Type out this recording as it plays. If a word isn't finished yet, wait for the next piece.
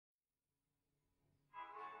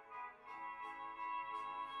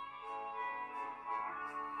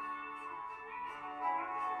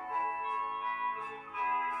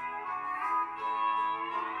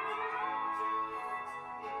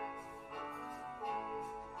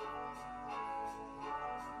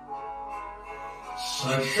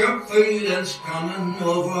Such a feeling's coming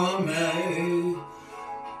over me.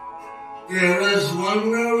 There is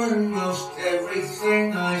wonder in most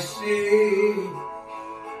everything I see.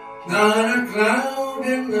 Not a cloud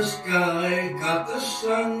in the sky, got the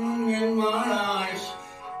sun in my eyes,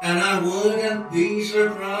 and I wouldn't be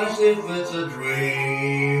surprised if it's a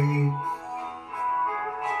dream.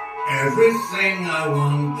 Everything I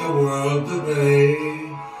want the world to be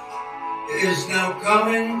is now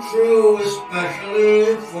coming true,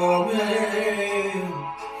 especially for me.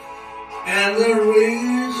 And the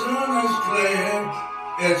reason is clear,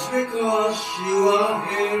 it's because you are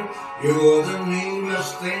here. You're the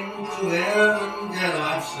nearest thing to heaven that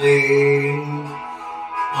I've seen.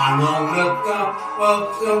 I'm on the top of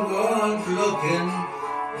the world looking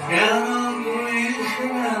down on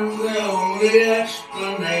creation, and the only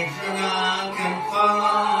explanation I can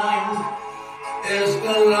find is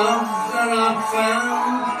the love that I've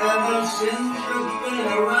found ever since you've been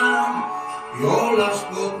around. Your love's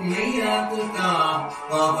put me at the top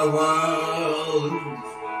of the world.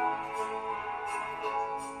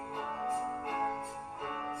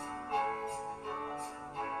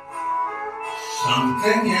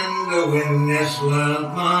 Something in the wind has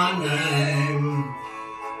learned my name,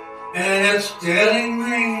 and it's telling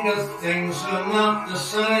me that things are not the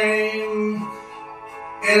same.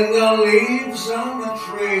 In the leaves on the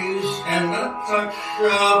trees and the touch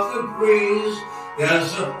of the breeze,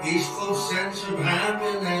 there's a peaceful sense of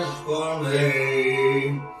happiness for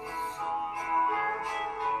me.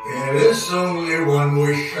 There is only one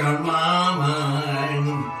wish on my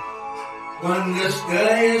mind. When this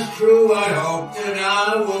day is through, I hope that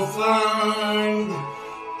I will find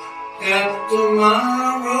that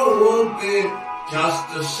tomorrow will be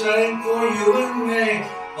just the same for you and me.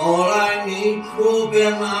 All I need will be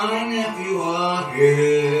mine if you are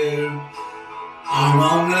here. I'm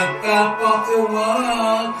on the top of the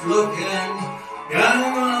world looking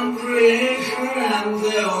down on creation, and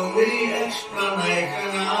the only explanation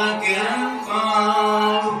I can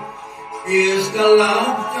find is the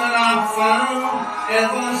love that I've found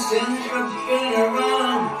ever since you've been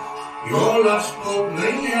around. Your love's put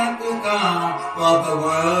me at the top of the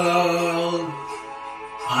world.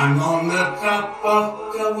 I'm on the top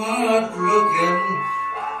of the world looking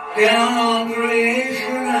down on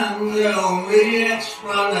creation, and the only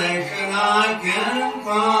explanation I can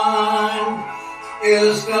find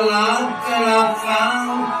is the love that I've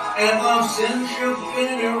found ever since you've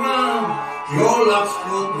been around. Your love's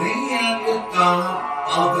put me at the top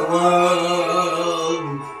of the world.